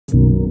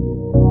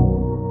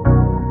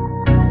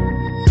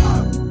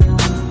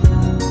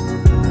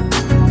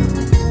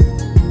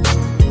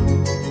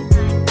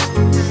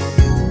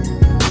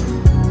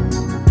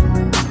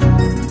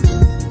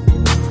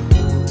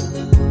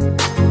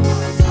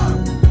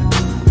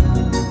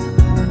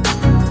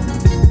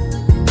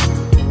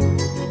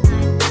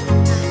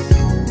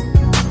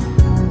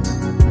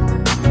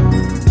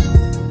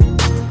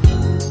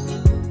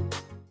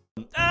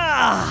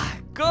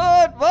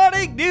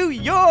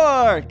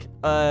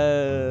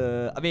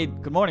I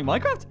mean, good morning,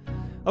 Minecraft.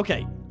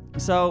 Okay,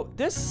 so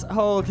this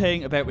whole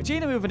thing about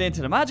Regina moving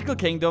into the magical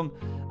kingdom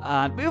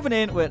and moving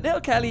in with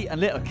little Kelly and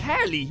little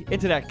Carly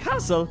into their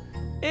castle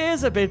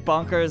is a bit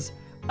bonkers.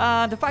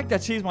 And the fact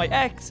that she's my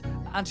ex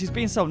and she's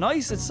being so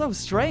nice, it's so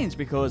strange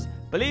because,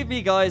 believe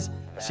me guys,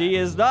 she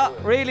is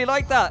not really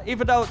like that,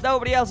 even though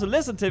nobody else will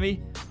listen to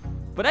me.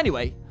 But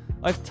anyway,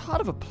 I've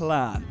thought of a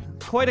plan,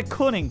 quite a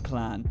cunning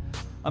plan.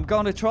 I'm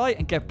going to try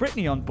and get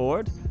Britney on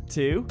board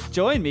to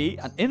join me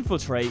and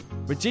infiltrate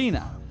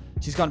Regina.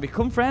 She's going to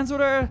become friends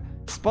with her,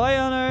 spy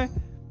on her,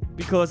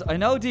 because I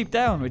know deep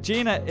down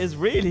Regina is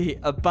really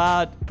a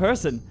bad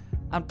person.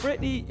 And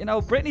Britney, you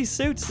know, Britney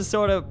suits the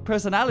sort of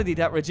personality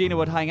that Regina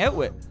would hang out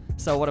with.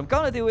 So what I'm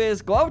going to do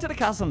is go over to the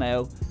castle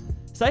now,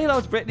 say hello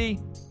to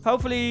Britney.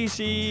 Hopefully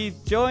she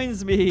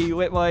joins me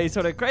with my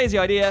sort of crazy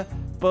idea.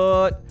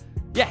 But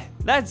yeah,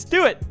 let's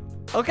do it.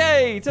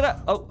 Okay, to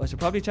that. Oh, I should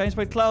probably change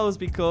my clothes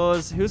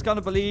because who's going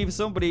to believe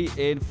somebody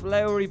in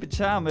flowery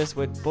pajamas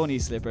with bunny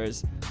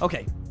slippers?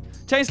 Okay,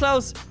 change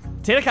clothes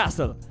to the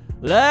castle.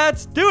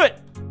 Let's do it.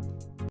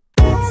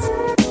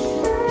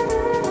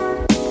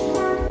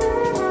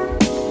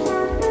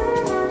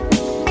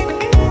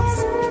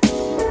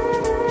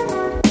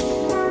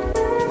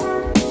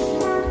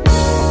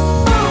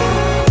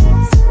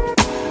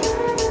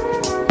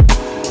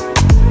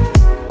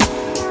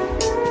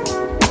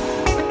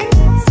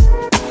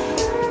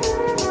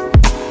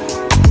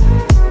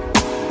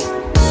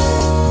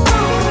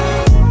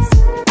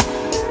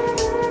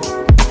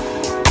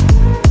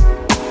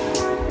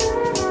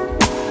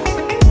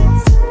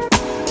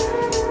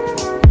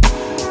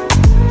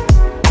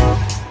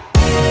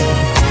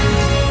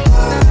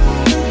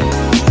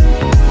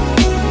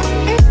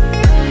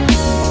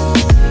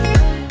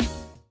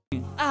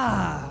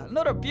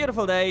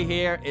 Beautiful day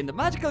here in the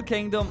magical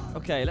kingdom.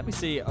 Okay, let me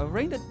see. I'll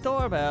ring the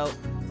doorbell.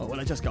 Oh, will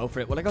I just go for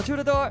it? Will I go through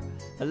the door?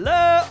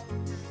 Hello?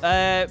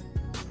 Hello.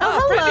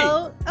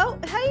 Britney. Oh,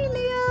 hey,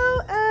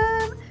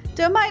 Leo.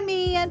 Don't mind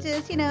me. I'm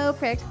just,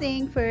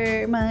 practicing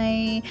for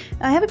my...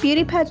 I have a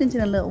beauty pageant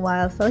in a little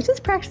while, so I'm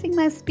just practicing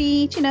my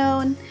speech, and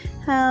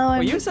how I'm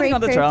Were you a sitting great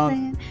on the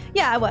person. throne?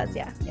 Yeah, I was,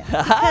 yeah.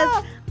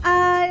 Because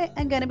I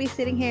am going to be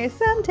sitting here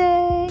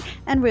someday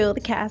and rule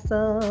the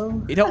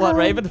castle. You don't want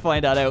Raven to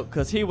find that out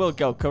because he will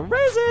go crazy.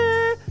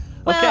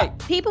 Well, Okay.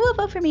 people will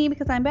vote for me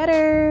because I'm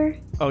better.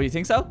 Oh, you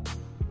think so?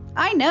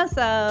 I know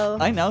so.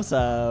 I know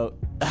so.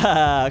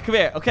 Come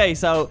here. Okay,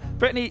 so,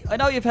 Britney, I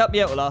know you've helped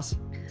me out a lot.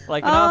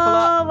 Like an awful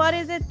lot. Oh, what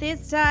is it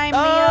this time,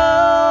 Leo?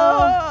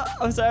 Oh,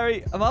 I'm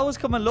sorry. I'm always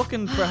coming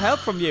looking for help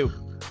from you.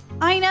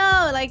 I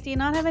know. Like, do you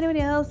not have anybody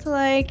else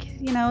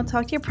to,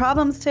 talk to your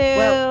problems to?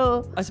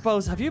 Well, I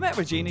suppose, have you met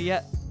Regina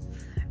yet?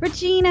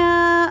 Regina,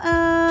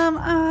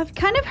 I've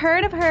kind of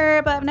heard of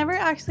her, but I've never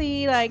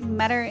actually,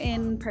 met her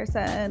in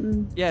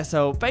person. Yeah,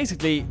 so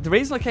basically, the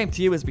reason I came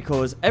to you is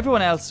because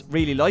everyone else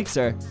really likes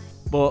her,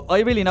 but I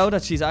really know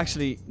that she's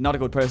actually not a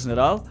good person at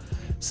all.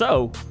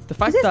 So, the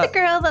fact Is this that... the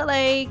girl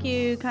that,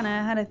 you kind of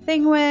had a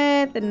thing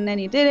with, and then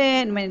you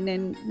didn't,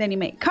 and then you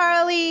met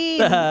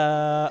Carly?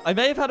 I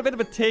may have had a bit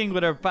of a thing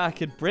with her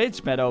back in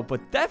Bridge Meadow,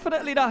 but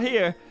definitely not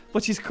here.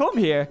 But she's come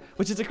here,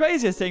 which is the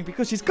craziest thing,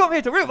 because she's come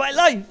here to ruin my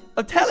life.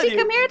 I'm telling you. Did she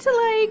come here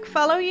to,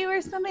 follow you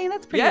or something?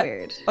 That's pretty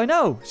weird. I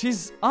know.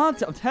 She's on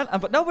to... I'm telling...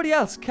 But nobody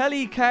else.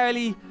 Kelly,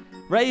 Carly,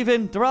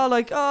 Raven, they're all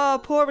like, oh,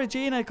 poor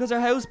Regina, because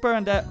her house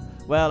burned out.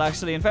 Well,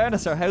 actually, in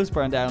fairness, her house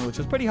burned down, which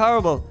was pretty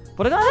horrible.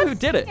 But I don't know who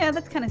did it. Yeah,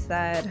 that's kind of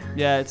sad.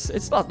 Yeah,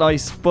 it's not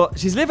nice. But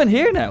she's living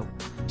here now.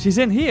 She's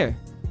in here.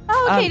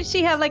 Oh, okay. Does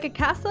she have, a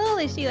castle?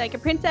 Is she, a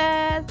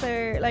princess?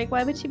 Or,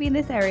 why would she be in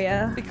this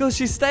area? Because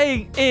she's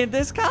staying in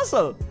this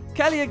castle.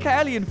 Kelly and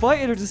Carly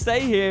invited her to stay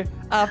here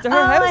after her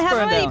house burned down. I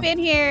haven't really been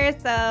here,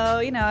 so,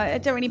 I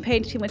don't really pay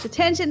too much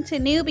attention to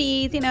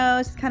newbies,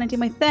 just kind of do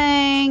my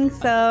thing,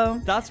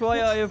 so... That's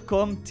why I have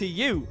come to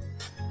you.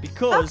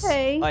 Because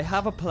I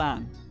have a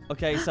plan.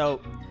 Okay, so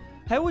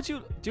how would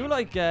you... Do you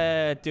like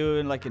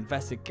doing,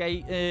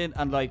 investigating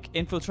and,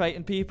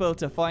 infiltrating people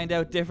to find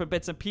out different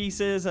bits and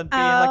pieces and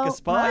being like a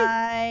spy? Oh,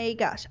 my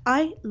gosh.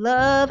 I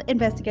love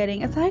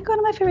investigating. It's, one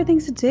of my favorite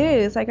things to do.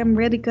 It's, I'm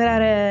really good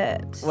at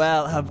it.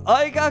 Well, have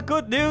I got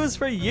good news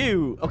for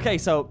you. Okay,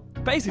 so...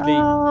 Basically,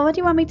 what do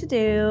you want me to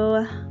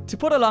do? To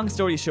put a long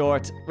story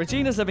short,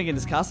 Regina's living in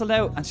this castle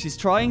now, and she's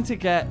trying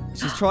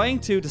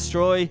to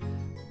destroy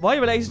my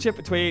relationship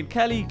between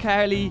Kelly,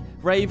 Carly,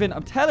 Raven.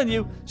 I'm telling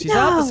you, she's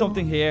onto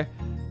something here.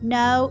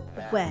 No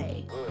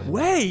way.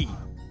 Way?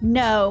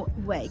 No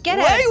way. Get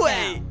out of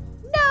town.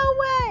 No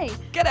way.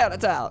 Get out of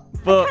town.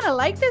 I kind of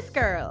like this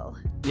girl.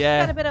 Yeah.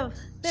 She's got a bit of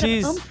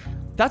oomph.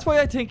 That's why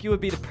I think you would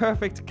be the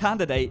perfect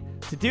candidate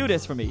to do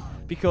this for me,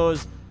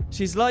 because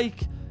she's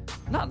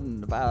not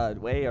in a bad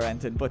way or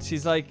anything, but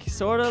she's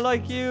sort of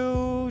like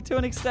you to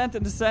an extent,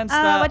 in the sense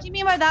that... What do you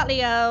mean by that,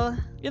 Leo?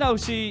 You know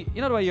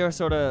the way you're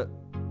sort of...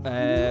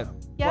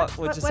 what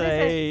would you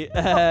say?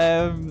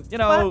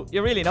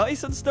 You're really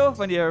nice and stuff,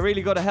 and you're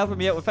really good at helping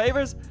me out with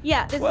favors.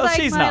 Yeah, this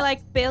is my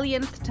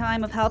billionth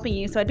time of helping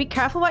you, so I'd be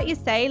careful what you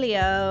say,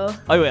 Leo.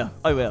 I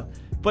will.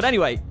 But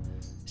anyway,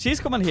 she's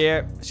coming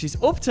here.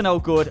 She's up to no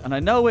good, and I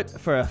know it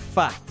for a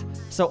fact.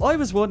 So I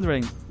was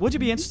wondering, would you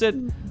be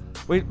interested?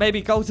 We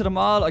maybe go to the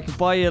mall. I could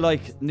buy you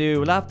like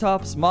new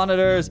laptops,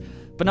 monitors,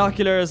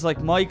 binoculars, like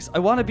mics. I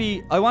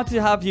want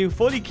to have you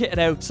fully kitted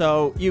out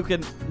so you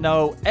can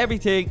know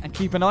everything and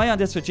keep an eye on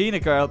this Regina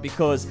girl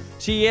because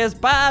she is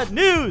bad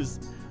news.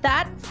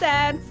 That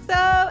sounds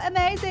so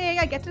amazing.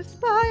 I get to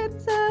spy on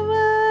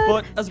someone.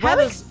 But as well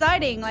How as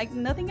exciting. Like,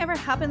 nothing ever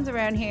happens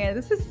around here.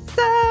 This is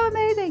so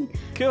amazing.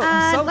 cool.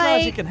 I'm so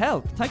glad you can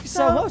help. Thank you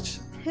so much.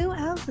 Who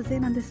else is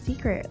in on this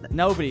secret?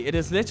 Nobody. It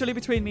is literally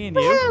between me and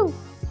you. Woohoo!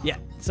 Yeah.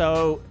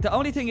 So the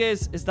only thing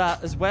is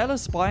that as well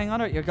as spying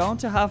on her, you're going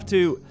to have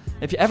to,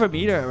 if you ever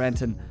meet her or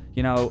anything,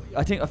 you know,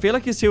 I feel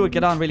like you two would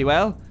get on really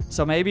well.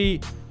 So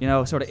maybe, you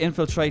know, sort of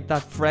infiltrate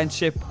that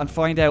friendship and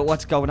find out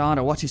what's going on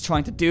or what she's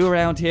trying to do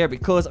around here.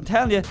 Because I'm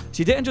telling you,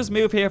 she didn't just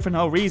move here for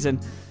no reason.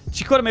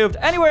 She could have moved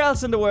anywhere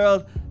else in the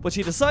world, but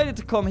she decided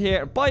to come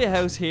here and buy a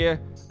house here.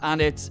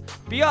 And it's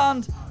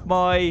beyond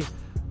my,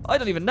 I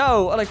don't even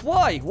know. Like,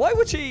 why? Why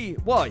would she?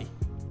 Why?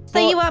 So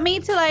you want me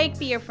to like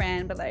be your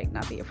friend, but like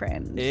not be your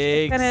friend?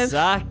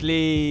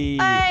 Exactly.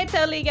 I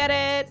totally get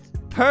it.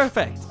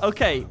 Perfect.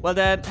 Okay, well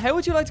then, how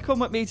would you like to come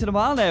with me to the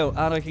mall now?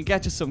 And I can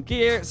get you some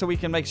gear so we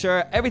can make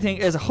sure everything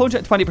is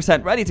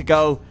 120% ready to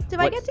go. Do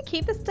I get to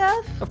keep the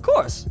stuff? Of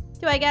course.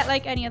 Do I get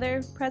like any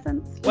other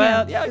presents?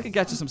 Well, yeah, I can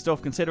get you some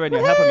stuff considering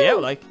you're helping me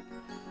out, like.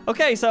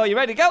 Okay, so you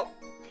ready to go?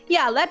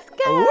 Yeah, let's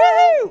go.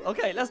 Woohoo!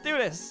 Okay, let's do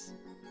this.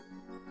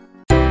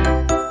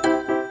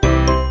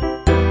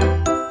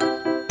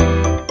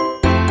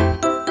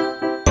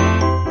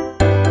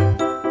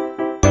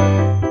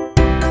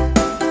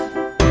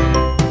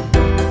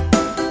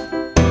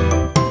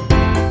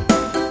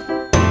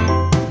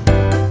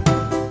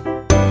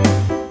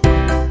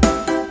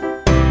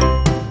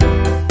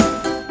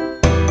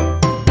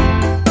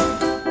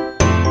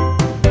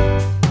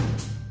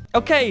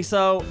 Okay,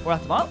 so we're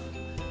at the mall.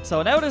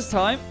 So now it is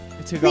time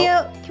to go.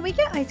 Leo, can we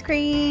get ice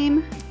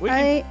cream?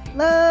 I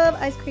love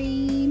ice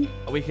cream.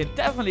 We can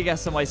definitely get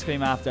some ice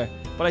cream after.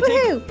 But I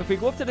think if we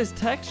go up to this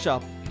tech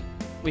shop,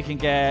 we can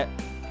get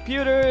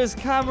computers,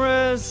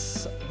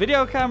 cameras,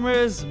 video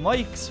cameras,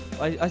 mics.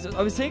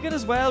 I was thinking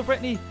as well,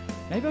 Brittany,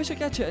 maybe I should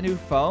get you a new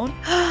phone.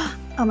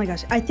 Oh my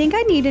gosh, I think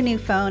I need a new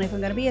phone if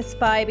I'm going to be a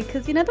spy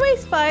because you know the way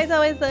spies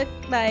always look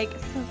like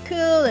so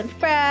cool and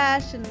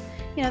fresh and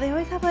you know, they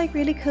always have like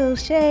really cool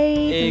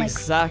shades.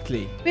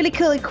 Exactly. And, like, really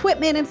cool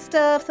equipment and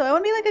stuff. So I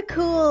want to be like a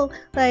cool,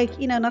 like,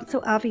 you know, not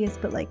so obvious,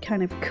 but like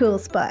kind of cool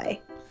spy.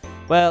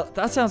 Well,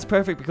 that sounds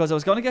perfect because I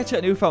was going to get you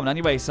a new phone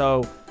anyway.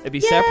 So it'd be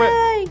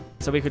separate.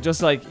 So we could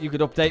just like, you could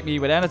update me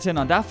with anything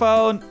on that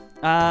phone.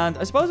 And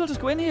I suppose I'll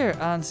just go in here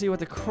and see what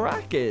the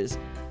crack is.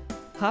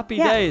 Happy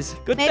days.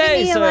 Good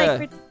day,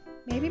 sir.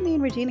 Maybe me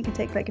and Regina can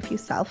take like a few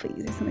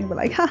selfies or something. We're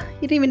like, ha,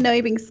 you didn't even know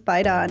you're being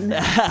spied on.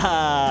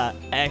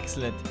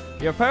 Excellent.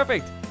 You're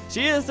perfect.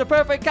 She is the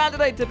perfect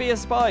candidate to be a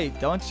spy.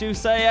 Don't you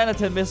say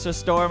anything, Mr.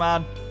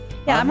 Storeman.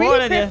 Yeah, I'm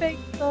really perfect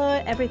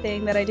for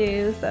everything that I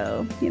do.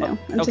 So, you know,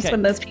 I'm just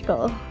one of those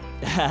people.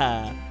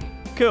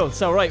 Cool.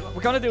 So, right, what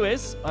we're going to do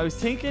is, I was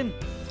thinking,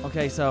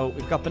 okay, so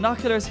we've got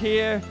binoculars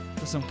here,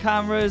 with some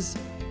cameras.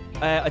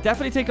 I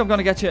definitely think I'm going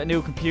to get you a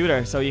new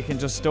computer so you can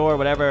just store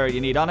whatever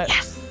you need on it.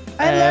 Yes.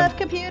 I love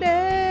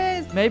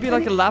computers. Maybe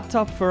like a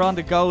laptop for on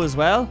the go as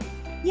well.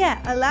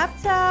 Yeah, a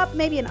laptop,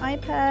 maybe an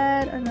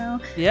iPad, I don't know.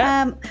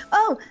 Yeah.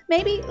 Oh,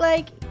 maybe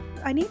like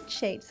I need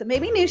shades. So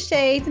maybe new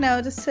shades, you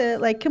know, just to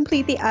like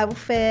complete the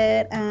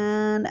outfit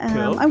and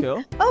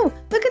cool. Oh,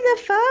 look at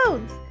the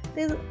phones.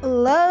 There's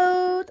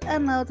loads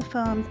and loads of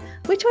phones.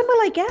 Which one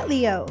will I get,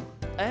 Leo?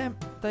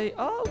 They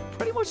all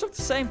pretty much look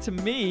the same to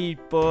me,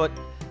 but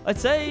I'd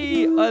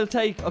say I'll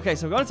take... Okay,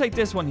 so I'm going to take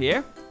this one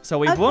here. So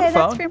we've one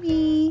phone. That's for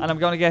me. And I'm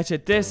going to get you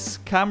this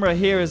camera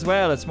here as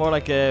well. It's more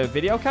like a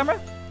video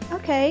camera.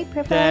 Okay,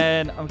 perfect.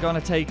 Then I'm going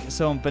to take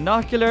some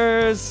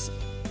binoculars,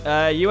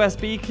 a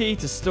USB key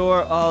to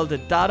store all the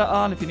data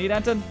on if you need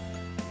anything.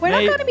 We're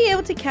not going to be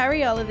able to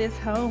carry all of this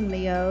home,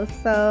 Leo,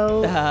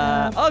 so...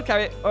 I'll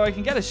carry it, or I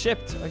can get it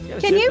shipped.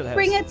 Can you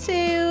bring it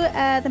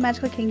to the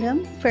Magical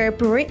Kingdom for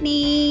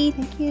Britney?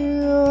 Thank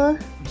you.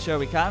 I'm sure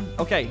we can.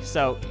 Okay,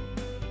 so...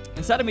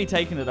 Instead of me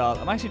taking it all,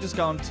 I'm actually just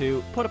going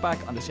to put it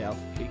back on the shelf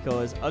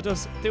because I'll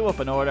just do up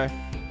an order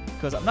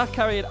because I'm not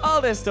carrying all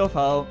this stuff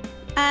home.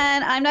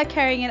 And I'm not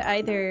carrying it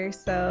either,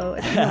 so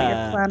I don't know what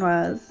your plan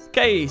was.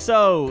 Okay,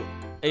 so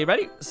are you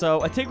ready?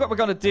 So I think what we're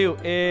going to do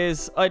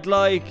is I'd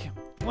like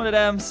one of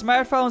them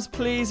smartphones,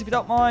 please, if you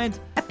don't mind.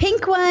 A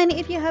pink one,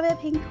 if you have a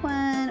pink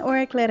one, or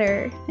a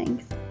glitter.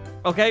 Thanks.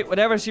 Okay,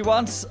 whatever she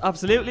wants,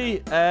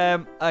 absolutely.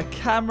 A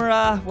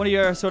camera, one of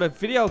your sort of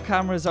video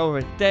cameras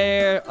over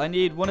there. I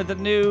need one of the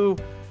new,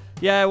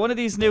 one of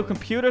these new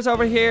computers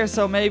over here.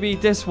 So maybe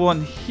this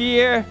one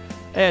here,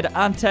 the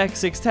Antec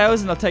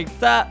 6000. I'll take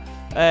that.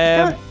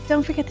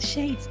 Don't forget the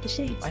shades.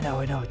 I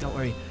know. Don't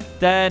worry.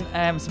 Then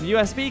some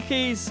USB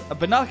keys,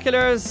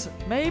 binoculars,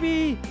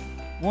 maybe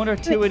one or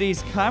two of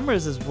these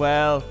cameras as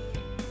well.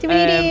 Do we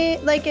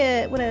need like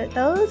what is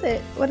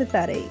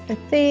that? A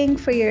thing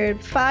for your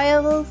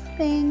files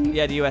thing?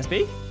 Yeah, the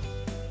USB.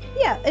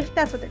 Yeah, if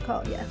that's what they're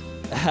called,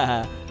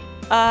 yeah.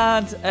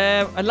 And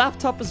a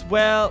laptop as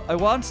well. I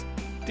want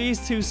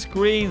these 2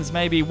 screens,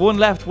 maybe one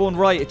left, one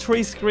right. A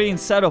 3-screen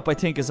setup I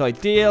think is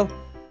ideal.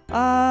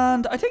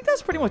 And I think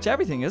that's pretty much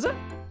everything, is it?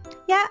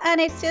 Yeah,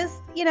 and it's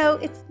just,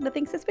 it's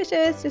nothing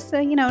suspicious. Just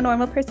a,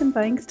 normal person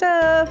buying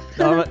stuff.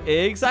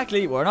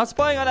 Exactly. We're not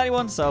spying on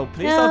anyone, so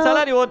please don't tell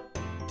anyone.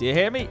 Do you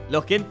hear me?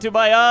 Look into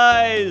my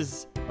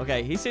eyes.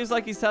 Okay, he seems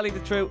like he's telling the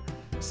truth.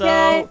 So,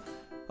 yeah.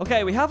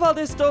 Okay, we have all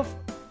this stuff.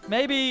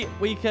 Maybe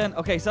we can...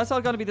 Okay, so that's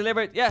all going to be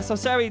delivered. Yeah, so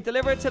Sari,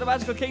 deliver it to the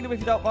Magical Kingdom if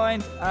you don't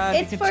mind. And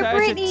it's you can for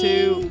charge Britney. it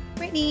to...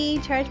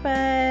 Britney, charged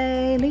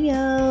by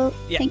Leo.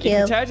 Yeah, Thank you. You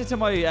can charge it to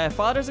my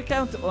father's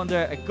account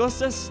under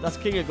Augustus. That's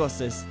King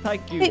Augustus.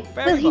 Thank you Wait,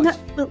 very much.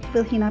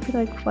 Will he not be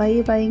like, why are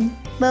you buying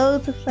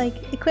loads of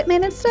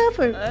equipment and stuff?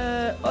 Or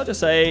I'll just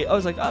say, I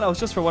was like, oh no, it's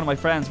just for one of my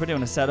friends. We're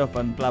doing a setup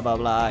and blah, blah,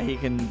 blah.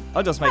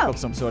 I'll just make up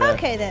some sort of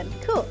okay then,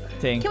 cool.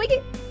 thing.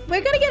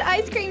 We're gonna get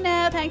ice cream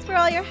now. Thanks for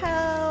all your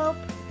help.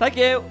 Thank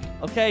you.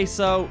 Okay,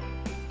 so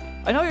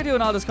I know you're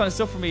doing all this kind of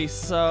stuff for me,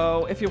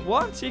 so if you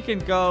want, you can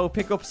go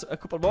pick up a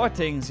couple more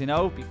things,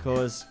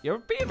 because you're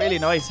being really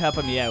nice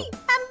helping me out.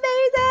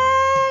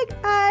 Amazing!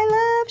 I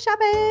love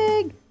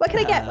shopping. What can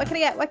I get? What can I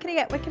get? What can I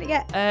get? What can I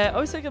get? I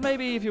was thinking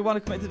maybe if you want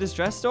to come into this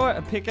dress store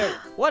and pick out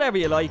whatever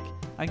you like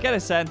and get a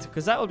scent,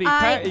 because that will be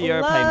part of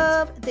your payment. I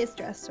love this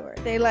dress store.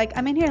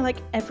 I'm in here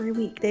every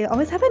week. They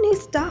always have a new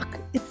stock.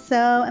 It's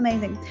so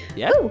amazing.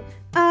 Yeah. Ooh.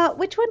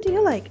 Which one do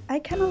you like? I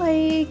kind of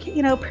like,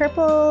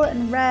 purple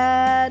and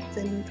reds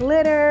and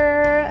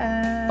glitter.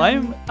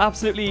 I'm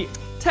absolutely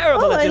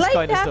terrible at this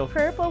kind of stuff. I like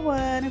that purple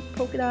one with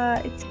polka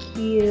dot. It's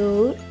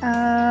cute.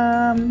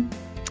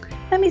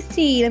 Let me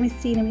see.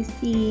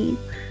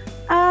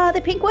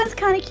 The pink one's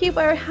kind of cute,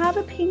 but I have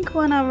a pink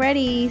one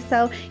already.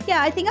 So,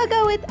 yeah, I think I'll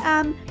go with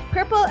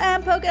purple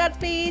and polka dots,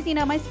 please.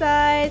 My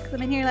size, because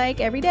I'm in here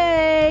every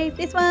day.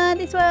 This one.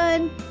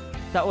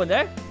 That one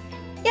there?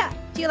 Yeah.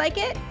 Do you like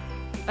it?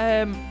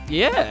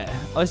 Yeah,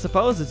 I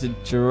suppose it's a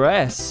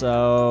dress,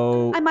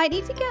 so... I might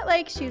need to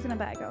get, shoes and a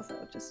bag also,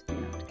 just, to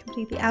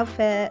complete the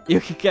outfit. You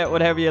can get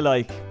whatever you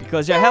like,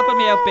 because you're helping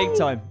me out big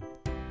time.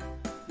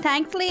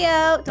 Thanks,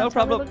 Leo. No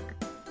problem.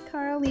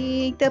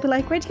 Carly, they'll be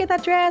like, where'd you get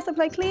that dress? I'm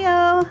like,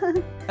 Leo.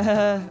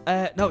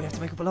 No, you have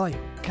to make up a lie.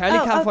 Carly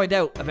can't find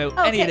out about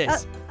any of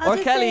this. I'll or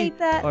just Kelly, say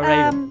that, or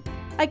Raven.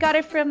 I got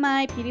it from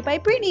my Beauty by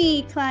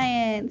Britney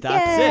clients.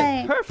 That's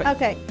Yay. it.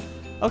 Perfect.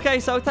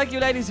 Okay, so thank you,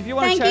 ladies. If you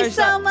want to charge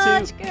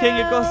that to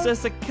King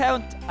Augustus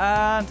account,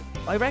 and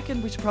I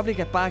reckon we should probably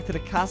get back to the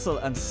castle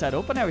and set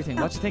up and everything.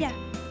 What do you think?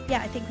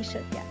 Yeah, I think we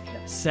should. Yeah.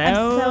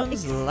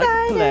 Sounds like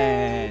a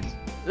plan.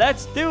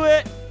 Let's do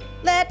it.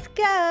 Let's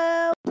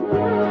go.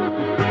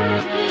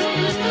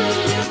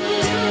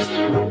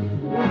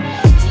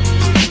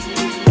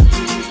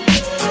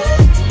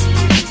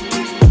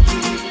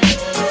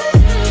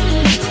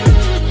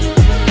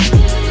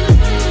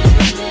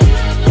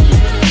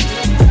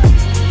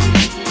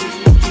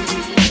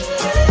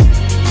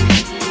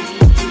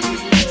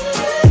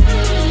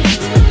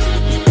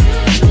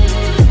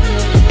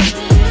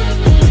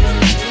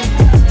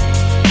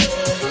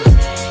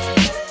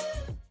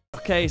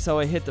 Okay, so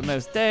I hit the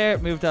mouse there,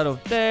 move that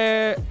up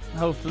there.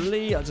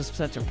 Hopefully, I'll just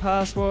set your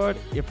password.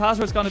 Your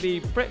password's gonna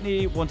be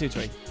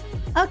Britney123.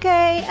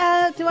 Okay,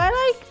 do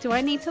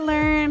I need to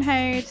learn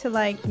how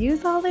to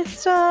use all this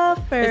stuff?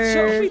 Or? It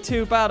shouldn't be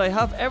too bad. I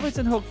have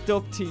everything hooked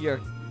up to your,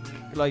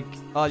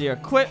 all your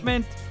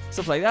equipment,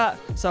 stuff like that.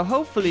 So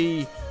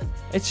hopefully,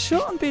 it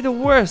shouldn't be the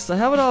worst. I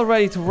have it all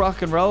ready to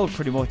rock and roll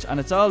pretty much, and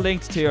it's all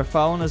linked to your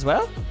phone as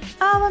well.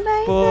 Oh,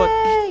 amazing!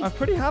 But I'm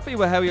pretty happy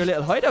with how your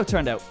little hideout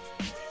turned out.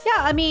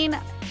 Yeah, I mean,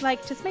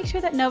 just make sure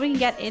that nobody can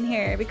get in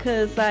here,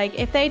 because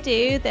if they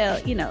do,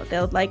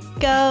 they'll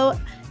go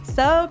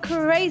so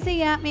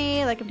crazy at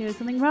me, like I'm doing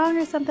something wrong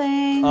or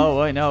something. Oh,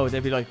 I know.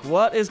 They'd be like,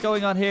 what is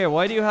going on here?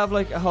 Why do you have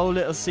a whole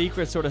little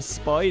secret sort of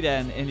spy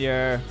den in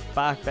your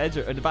back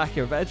bedroom, or the back of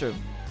your bedroom?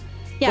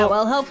 Yeah,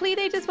 well, hopefully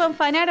they just won't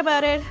find out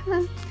about it.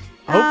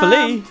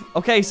 Hopefully.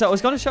 Okay, so I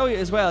was going to show you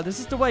as well. This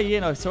is the way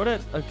in. I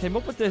came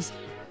up with this.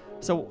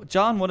 So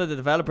John, one of the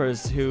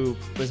developers who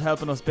was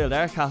helping us build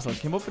our castle,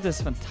 came up with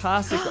this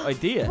fantastic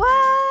idea. Wow,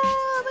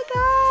 oh my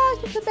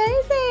gosh, it's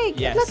amazing.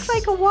 Yes. It looks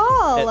like a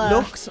wall. It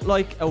looks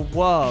like a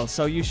wall.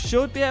 So you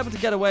should be able to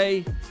get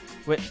away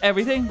with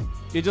everything.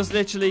 You just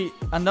literally,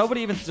 and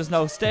there's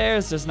no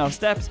stairs, there's no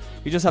steps.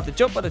 You just have to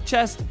jump on the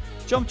chest,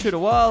 jump through the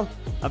wall,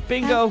 and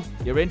bingo,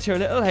 you're into your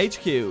little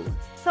HQ.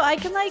 So I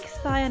can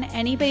spy on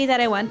anybody that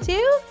I want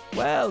to?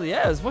 Well,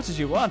 yeah, as much as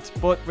you want.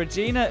 But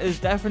Regina is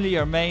definitely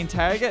your main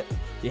target.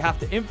 You have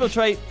to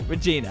infiltrate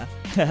Regina.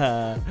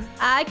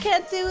 I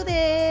can do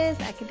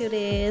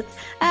this.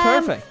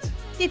 Perfect.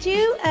 Did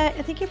you, I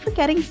think you're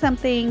forgetting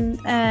something,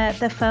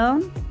 the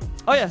phone.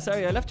 Oh yeah,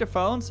 sorry, I left your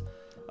phones.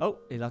 Oh,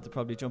 you'll have to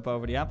probably jump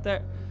over the app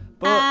there.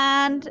 But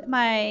and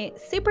my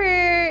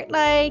super,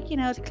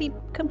 to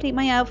complete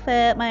my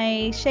outfit,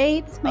 my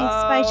shades, my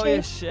spy shades. Oh,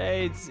 your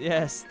shades,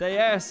 yes, they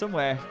are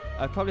somewhere.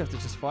 I probably have to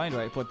just find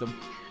where I put them.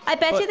 I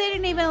bet you they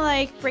didn't even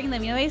like bring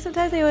them. You know,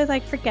 sometimes they always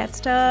like forget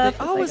stuff.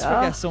 They always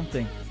forget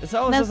something. It's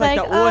always just like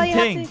that one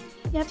thing.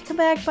 You have to come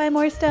back, buy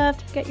more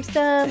stuff to get your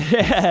stuff.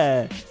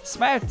 Yeah,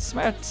 smart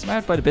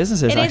by the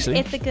businesses, actually.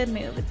 It's a good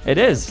move.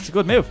 It's a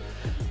good move.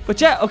 But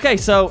yeah, okay,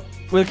 so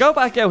we'll go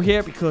back out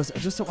here because I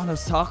just don't want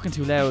us talking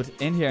too loud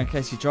in here in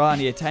case you draw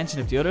any attention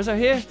if the others are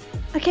here.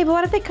 Okay, but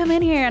what if they come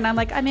in here and I'm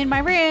like, I'm in my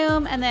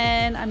room, and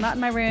then I'm not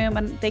in my room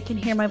and they can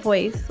hear my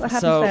voice? What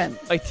happens then?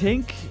 I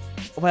think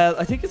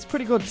it's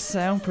pretty good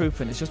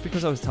soundproofing. It's just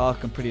because I was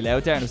talking pretty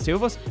loud there and there's two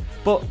of us.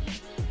 But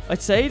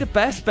I'd say the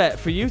best bet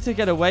for you to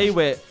get away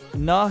with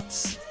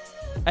not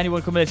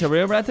anyone coming into your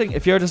room or anything,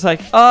 if you're just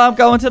like, oh, I'm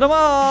going to the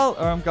mall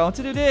or I'm going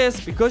to do this,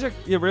 because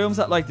your room's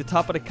at like the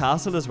top of the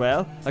castle as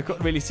well. I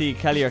couldn't really see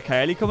Kelly or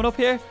Carly coming up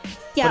here.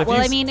 Yeah,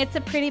 well, I mean, it's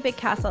a pretty big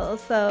castle,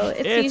 so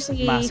it's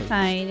usually massive.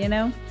 Fine, you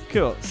know?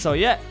 Cool. So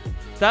yeah,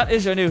 that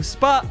is your new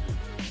spot.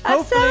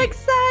 I'm so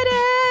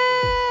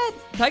excited!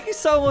 Thank you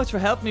so much for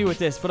helping me with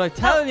this, but I'm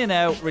telling you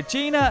now,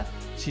 Regina,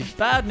 she's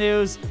bad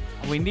news.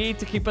 We need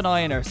to keep an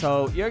eye on her,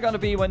 so you're going to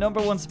be my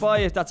 #1 spy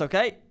if that's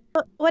okay.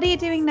 What are you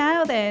doing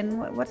now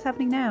then? What's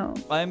happening now?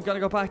 I'm going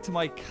to go back to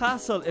my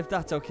castle if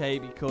that's okay,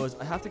 because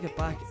I have to get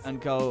back and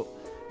go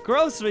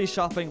grocery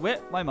shopping with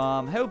my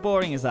mom. How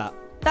boring is that?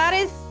 That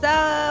is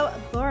so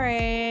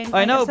boring.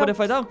 I know, but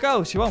if I don't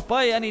go, she won't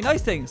buy any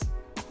nice things.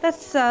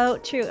 That's so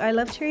true. I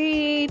love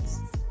treats.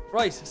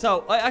 Right,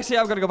 so I'm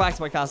going to go back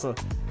to my castle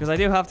because I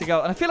do have to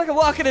go. And I feel like I'm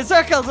walking in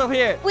circles over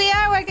here. We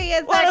are walking in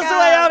circles. What is the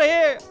way out of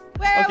here?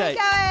 Where are we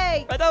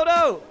going? I don't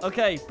know.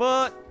 Okay,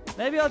 but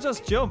maybe I'll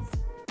just jump.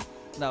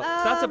 No,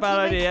 that's a bad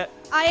idea.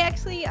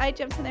 I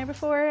jumped in there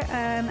before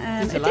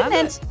and it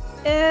didn't.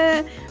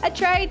 I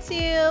tried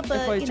to,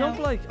 but if I jump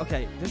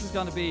okay, this is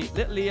gonna be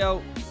little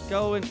Leo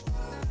going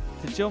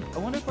to jump. I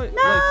wonder if I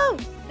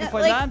if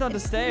I land on the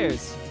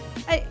stairs.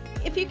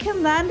 If you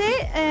can land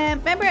it,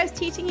 remember I was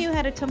teaching you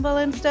how to tumble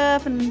and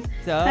stuff and.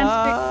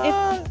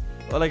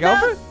 Will I go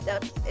for it?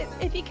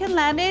 If you can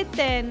land it,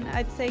 then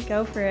I'd say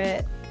go for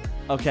it.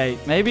 Okay,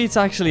 maybe it's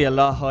actually a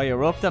lot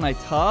higher up than I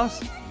thought.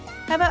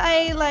 How about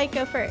I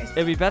go first?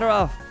 It'd be better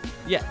off.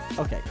 Yeah.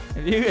 Okay.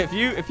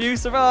 If you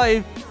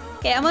survive.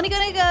 Okay, I'm only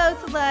gonna go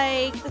to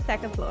the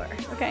second floor.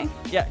 Okay.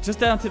 Yeah, just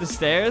down to the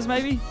stairs,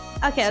 maybe.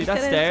 Okay. See that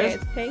stairs?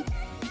 Okay.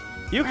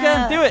 You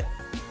can do it.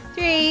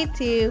 3,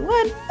 2,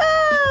 1.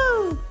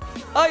 Oh!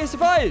 Oh, you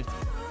survived.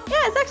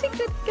 Yeah, it's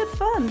actually good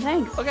fun.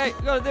 Thanks. Okay,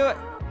 I'm gonna do it.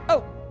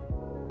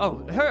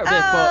 Oh, it hurt a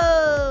bit,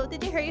 but...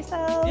 did you hurt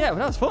yourself? Yeah, but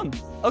that was fun.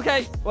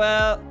 Okay,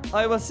 well,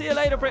 I will see you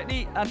later,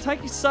 Brittany, and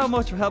thank you so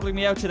much for helping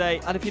me out today.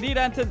 And if you need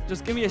anything,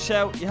 just give me a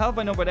shout. You have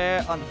my number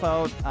there on the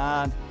phone,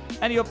 and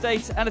any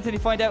updates, anything you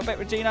find out about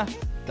Regina,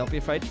 don't be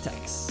afraid to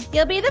text.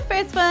 You'll be the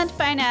first one to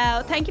find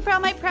out. Thank you for all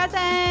my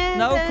presents.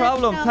 No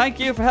problem. Thank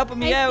you for helping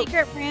me out. My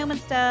secret room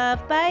and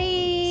stuff. Bye.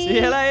 See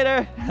you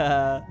later.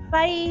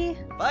 Bye.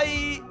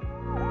 Bye.